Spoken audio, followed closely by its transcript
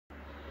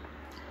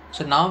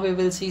So now we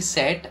will see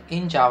set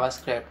in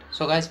JavaScript.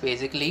 So guys,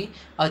 basically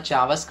a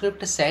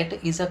JavaScript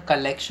set is a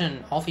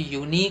collection of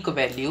unique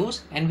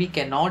values and we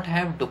cannot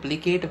have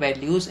duplicate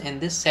values in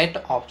this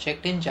set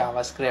object in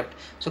JavaScript.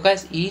 So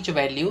guys, each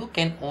value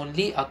can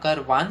only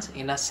occur once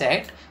in a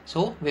set.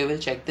 So we will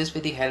check this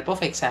with the help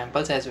of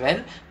examples as well.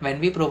 When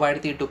we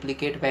provide the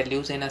duplicate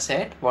values in a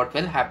set, what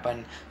will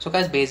happen? So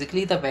guys,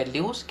 basically the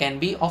values can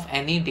be of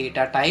any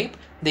data type.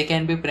 They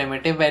can be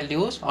primitive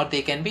values or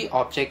they can be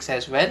objects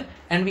as well.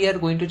 And we are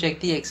going to check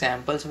the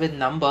examples with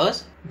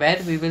numbers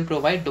where we will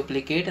provide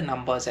duplicate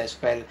numbers as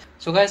well.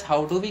 So guys,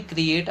 how do we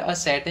create a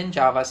set in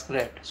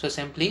JavaScript? So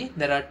simply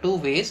there are two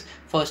ways.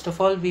 First of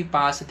all, we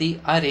pass the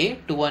array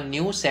to a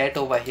new set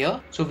over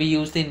here. So we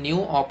use the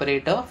new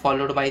operator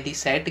followed by the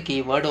set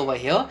keyword over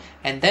here,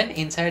 and then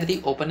inside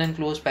the open and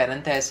close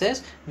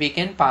parenthesis we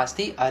can pass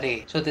the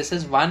array. So this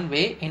is one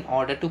way in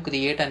order to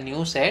create a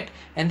new set,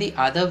 and the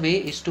other way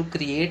is to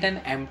create an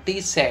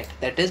empty set,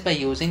 that is by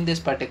using this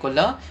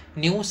particular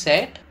new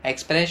set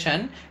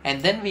expression,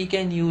 and then we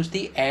can use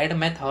the add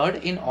method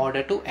in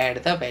order to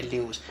add the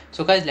values.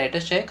 So guys, let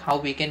us check how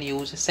we can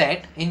use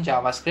set in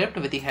JavaScript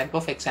with the help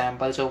of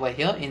examples over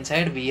here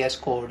inside VS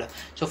Code.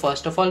 So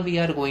first of all, we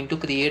are going to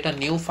create a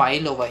new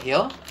file over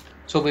here.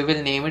 So we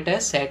will name it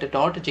as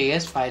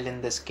set.js file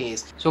in this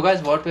case. So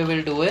guys, what we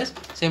will do is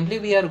simply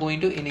we are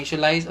going to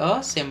initialize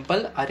a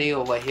simple array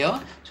over here.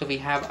 So we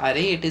have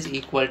array, it is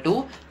equal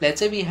to, let's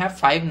say we have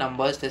 5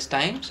 numbers this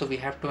time. So we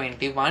have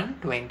 21,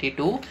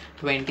 22,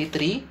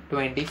 23,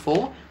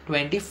 24,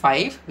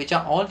 25, which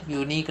are all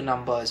unique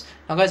numbers.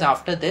 Now guys,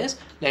 after this,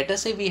 let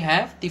us say we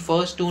have the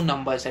first two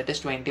numbers, that is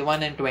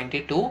 21 and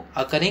 22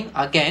 occurring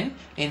again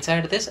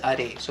inside this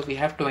array. So we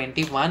have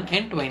 21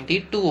 and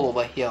 22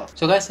 over here.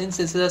 So guys, since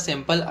this is a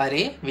simple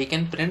array, we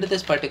can print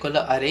this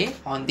particular array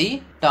on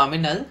the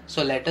terminal.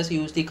 So let us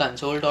use the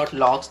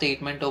console.log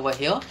statement over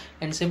here,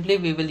 and simply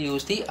we will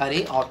use the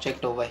array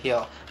object over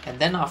here. And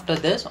then after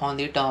this, on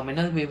the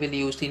terminal we will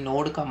use the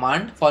node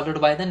command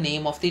followed by the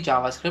name of the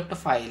JavaScript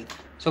file.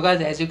 So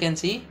guys, as you can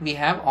see, we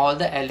have all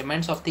the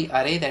elements of the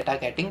array that are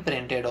getting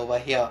printed over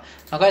here.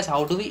 Now guys,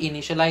 how do we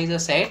initialize a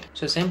set?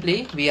 So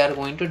simply we are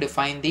going to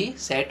define the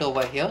set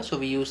over here. So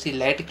we use the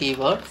let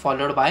keyword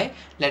followed by,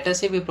 let us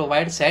say we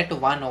provide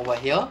set1 over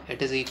here.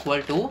 It is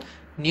equal to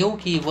new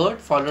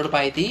keyword followed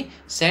by the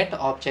set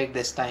object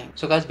this time.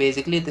 So guys,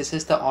 basically this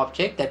is the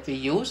object that we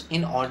use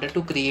in order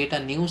to create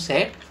a new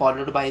set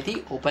followed by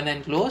the open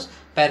and close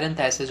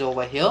parenthesis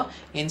over here.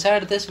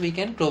 Inside this we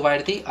can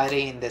provide the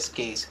array in this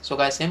case. So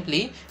guys,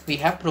 simply we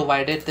have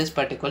provided this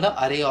particular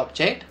array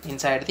object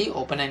inside the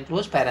open and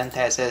close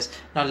parenthesis.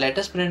 Now let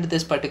us print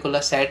this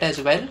particular set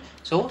as well.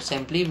 So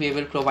simply we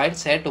will provide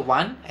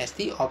set1 as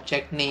the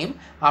object name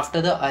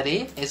after the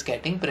array is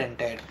getting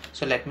printed.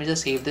 So let me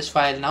just save this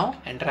file now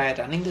and try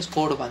running this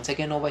code once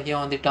again over here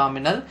on the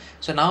terminal.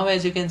 So now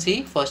as you can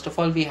see, first of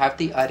all we have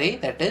the array,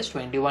 that is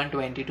 21,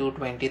 22,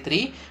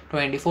 23,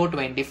 24,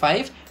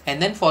 25, and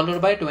then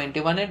followed by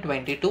 21 and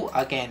 22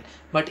 again.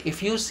 But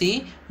if you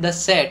see the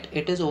set,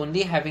 it is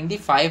only having the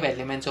 5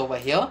 elements over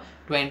here,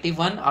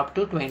 21 up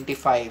to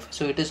 25.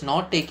 So it is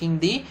not taking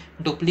the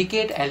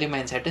duplicate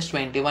elements, that is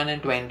 21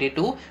 and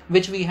 22,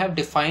 which we have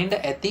defined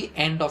at the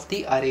end of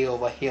the array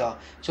over here.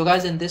 So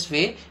guys, in this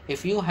way,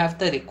 if you have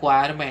the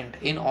requirement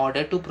in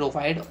order to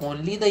provide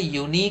only the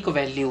unique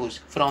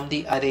values from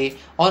the array,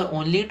 or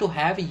only to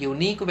have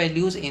unique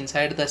values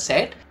inside the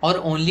set, or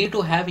only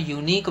to have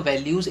unique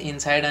values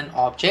inside an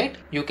object,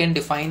 you can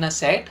define a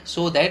set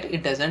so that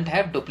it doesn't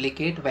have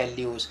duplicate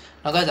values.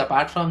 Now guys,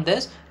 apart from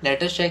this,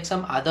 let us check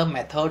some other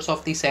methods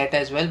of the set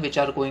as well, which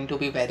are going to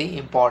be very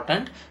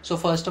important. So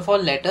first of all,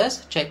 let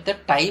us check the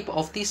type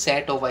of the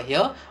set over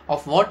here,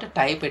 of what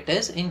type it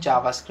is in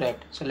JavaScript.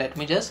 So let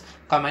me just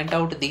comment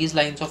out these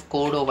lines of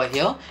code over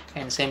here,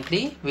 and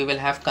simply we will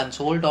have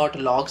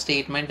console.log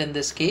statement in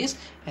this case,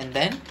 and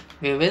then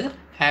we will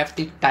have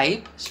the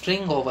type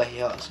string over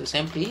here. So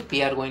simply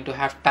we are going to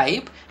have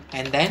type,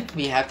 and then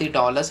we have the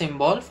dollar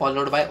symbol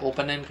followed by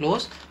open and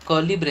close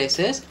curly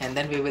braces, and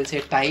then we will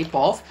say type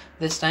of.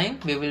 This time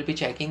we will be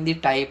checking the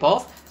type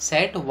of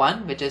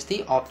set1, which is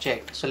the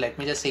object. So let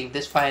me just save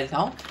this file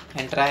now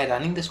and try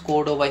running this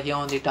code over here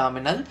on the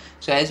terminal.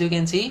 So as you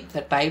can see,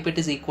 the type, it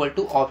is equal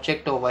to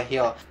object over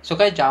here. So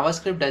guys,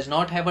 JavaScript does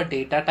not have a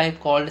data type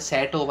called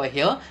set over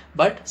here,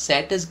 but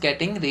set is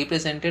getting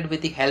represented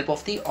with the help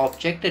of the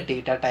object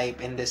data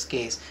type in this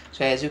case.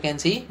 So as you can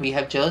see, we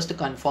have just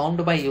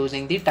confirmed by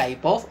using the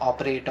type of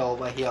operator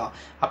over here.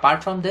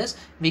 Apart from this,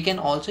 we can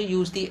also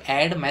use the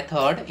add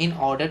method in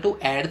order to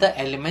add the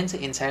elements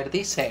inside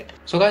the set.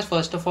 So guys,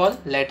 first of all,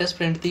 let us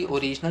print the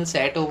original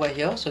set over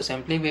here. So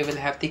simply we will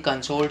have the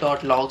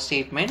console.log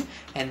statement,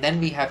 and then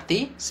we have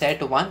the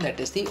set1, that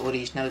is the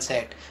original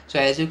set. So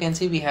as you can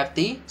see, we have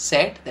the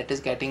set that is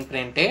getting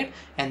printed,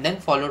 and then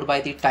followed by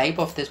the type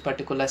of this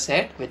particular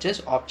set, which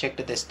is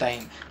object this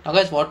time. Now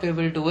guys, what we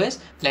will do is,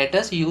 let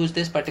us use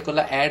this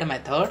particular add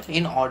method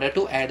in order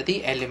to add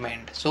the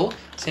element. So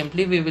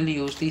simply we will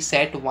use the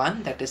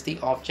set1, that is the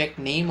object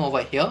name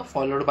over here,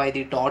 followed by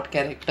the dot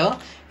character,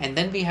 and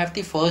then we have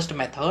the first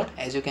method.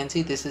 As you can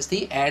see, this is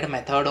the add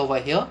method over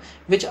here,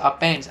 which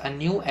appends a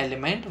new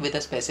element with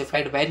a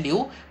specified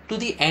value to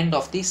the end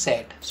of the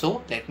set.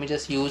 So let me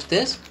just use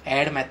this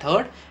add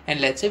method, and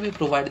let's say we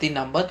provide the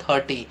number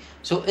 30.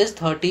 So is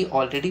 30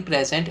 already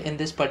present in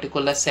this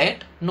particular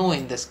set? No,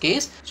 in this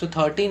case. So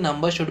 30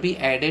 number should be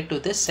added to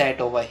this set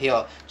over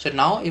here. So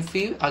now if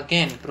we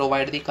again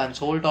provide the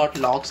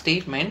console.log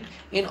statement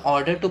in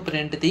order to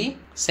print the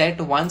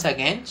set once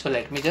again, so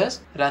let me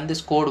just run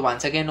this code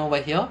once again over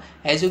here.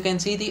 As you can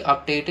see, the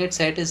updated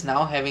set is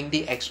now having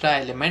the extra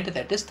element,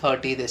 that is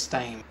 30 this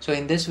time. So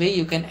in this way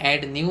you can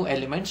add new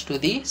elements to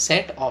the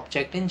set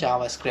object in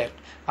JavaScript.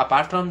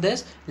 Apart from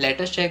this,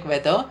 let us check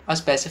whether a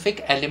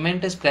specific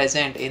element is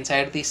present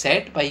inside the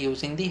set by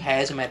using the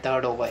has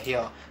method over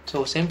here.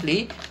 So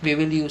simply we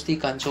will use the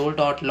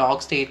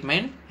console.log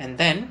statement, and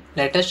then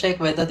let us check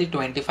whether the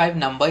 25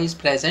 number is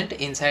present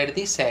inside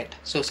the set.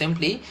 So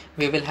simply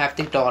we will have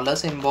the dollar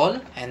symbol,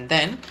 and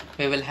then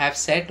we will have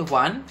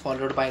set1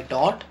 followed by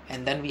dot,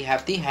 and then we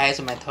have the has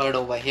method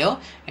over here,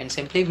 and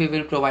simply we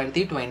will provide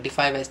the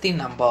 25 as the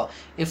number.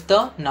 If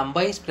the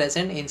number is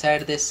present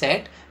inside this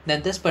set,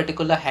 then this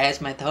particular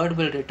has method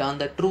will return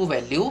the true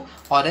value,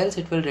 or else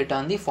it will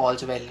return the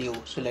false value.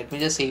 So let me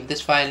just save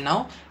this file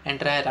now and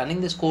try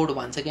running this code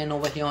once again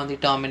over here on the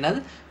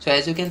terminal. So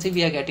as you can see,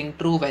 we are getting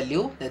true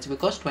value. That's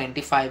because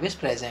 25 is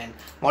present.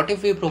 What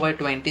if we provide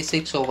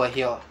 26 over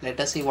here? Let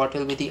us see what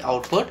will be the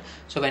output.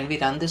 So when we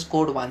run this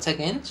code once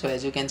again, so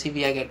as you can see,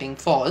 we are getting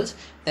false.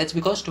 That's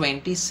because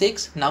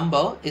 26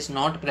 number is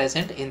not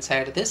present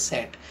inside this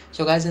set.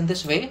 So guys, in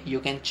this way you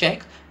can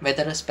check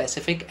whether a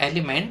specific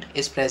element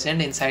is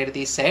present inside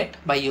the set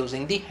by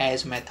using the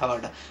has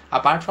method.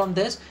 Apart from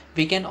this,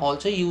 we can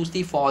also use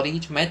the for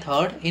each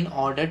method in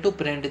order to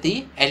print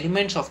the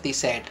elements of the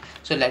set.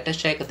 So let us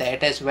check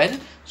that as well.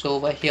 So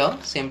over here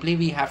simply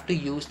we have to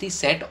use the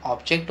set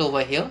object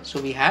over here.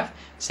 So we have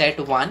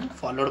set1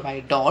 followed by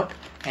dot,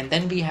 and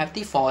then we have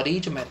the for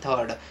each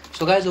method.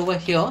 So guys, over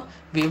here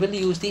we will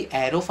use the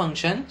arrow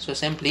function. So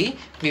simply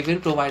we will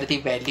provide the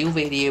value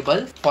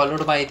variable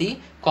followed by the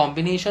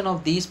combination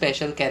of these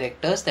special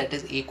characters, that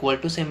is equal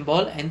to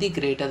symbol and the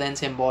greater than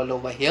symbol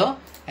over here,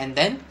 and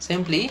then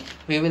simply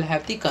we will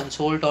have the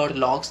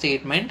console.log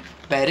statement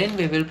wherein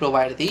we will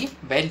provide the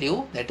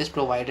value that is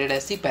provided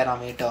as the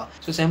parameter.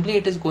 So simply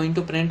it is going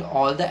to print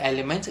all the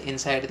elements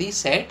inside the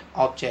set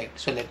object.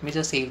 So let me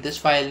just save this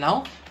file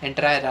now and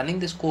try running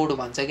this code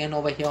once again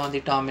over here on the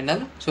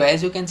terminal. So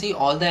as you can see,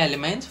 all the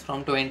elements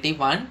from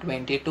 21,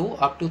 22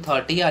 up to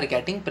 30 are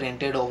getting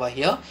printed over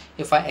here.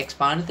 If I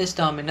expand this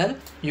terminal,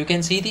 you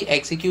can see the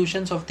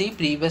executions of the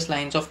previous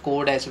lines of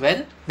code as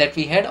well that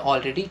we had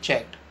already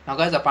checked. Now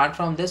guys, apart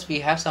from this, we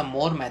have some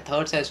more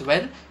methods as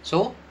well.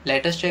 So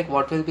let us check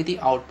what will be the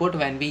output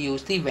when we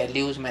use the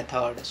values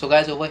method. So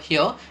guys, over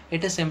here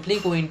it is simply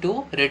going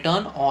to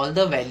return all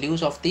the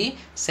values of the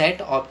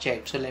set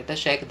object. So let us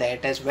check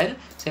that as well.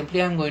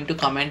 Simply I'm going to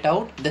comment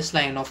out this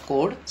line of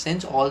code,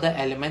 since all the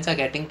elements are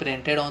getting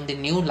printed on the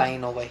new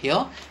line over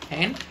here,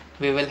 and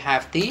we will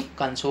have the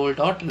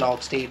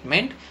console.log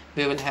statement.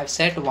 We will have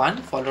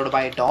set1 followed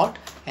by dot,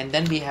 and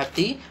then we have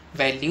the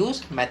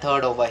values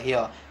method over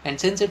here. And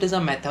since it is a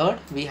method,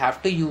 we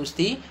have to use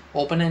the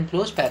open and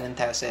close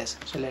parenthesis.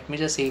 So let me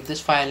just save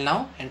this file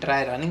now and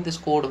try running this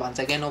code once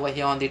again over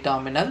here on the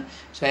terminal.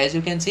 So as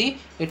you can see,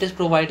 it is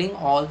providing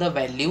all the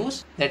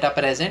values that are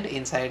present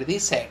inside the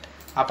set.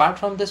 Apart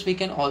from this, we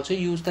can also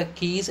use the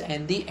keys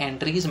and the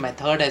entries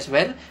method as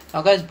well.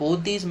 Now guys,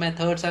 both these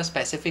methods are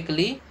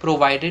specifically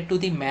provided to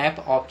the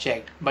map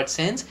object, but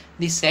since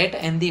the set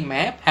and the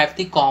map have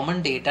the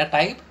common data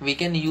type, we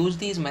can use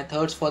these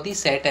methods for the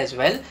set as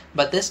well,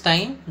 but this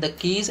time the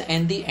keys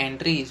and the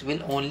entries will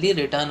only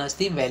return us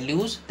the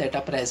values that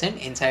are present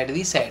inside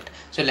the set.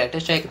 So let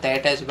us check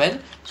that as well.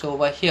 So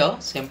over here,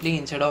 simply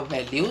instead of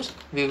values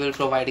we will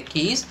provide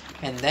keys,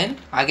 and then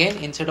again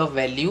instead of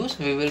values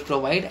we will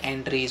provide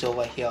entries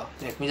over here.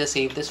 Let me just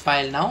save this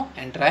file now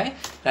and try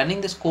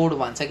running this code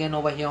once again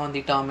over here on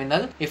the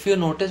terminal. If you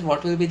notice,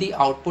 what will be the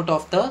output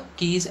of the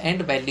keys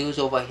and values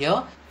over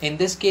here? In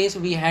this case,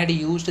 we had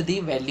used the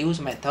values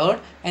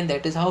method, and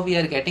that is how we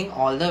are getting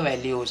all the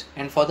values.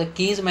 And for the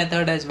keys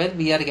method as well,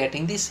 we are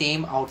getting the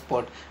same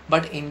output.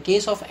 But in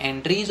case of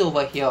entries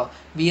over here,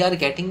 we are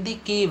getting the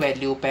key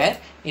value pair,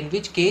 in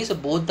which case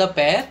both the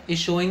pair is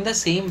showing the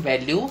same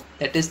value,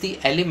 that is the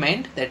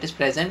element that is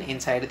present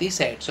inside the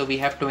set. So we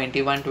have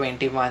 21,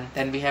 21,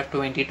 then we have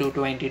 22,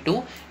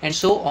 22, and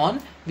so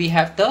on. We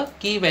have the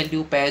key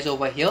value pairs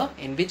over here,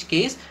 in which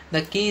case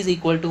the key is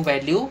equal to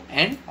value,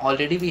 and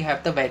already we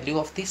have the value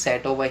of the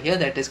set over here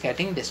that is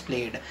getting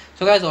displayed.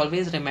 So guys,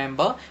 always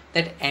remember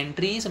that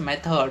entries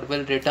method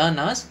will return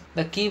us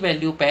the key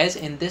value pairs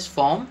in this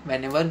form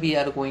whenever we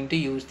are going to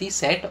use the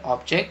set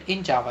object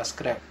in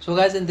JavaScript. So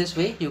guys, in this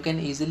way you can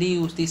easily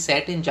use the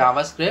set in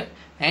JavaScript,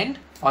 and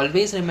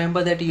always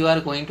remember that you are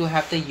going to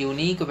have the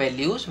unique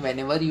values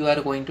whenever you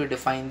are going to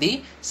define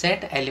the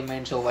set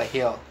elements over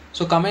here.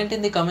 So comment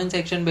in the comment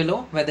section below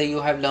whether you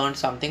have learned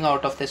something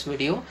out of this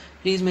video.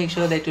 Please make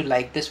sure that you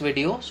like this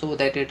video so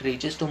that it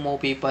reaches to more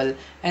people,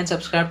 and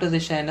subscribe to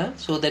this channel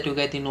so that you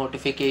get the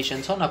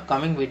notifications on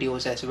upcoming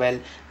videos as well.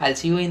 I'll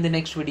see you in the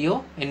next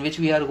video, in which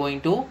we are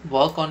going to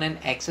work on an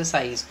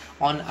exercise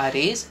on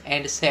arrays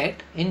and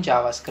set in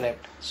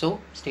JavaScript. So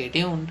stay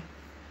tuned.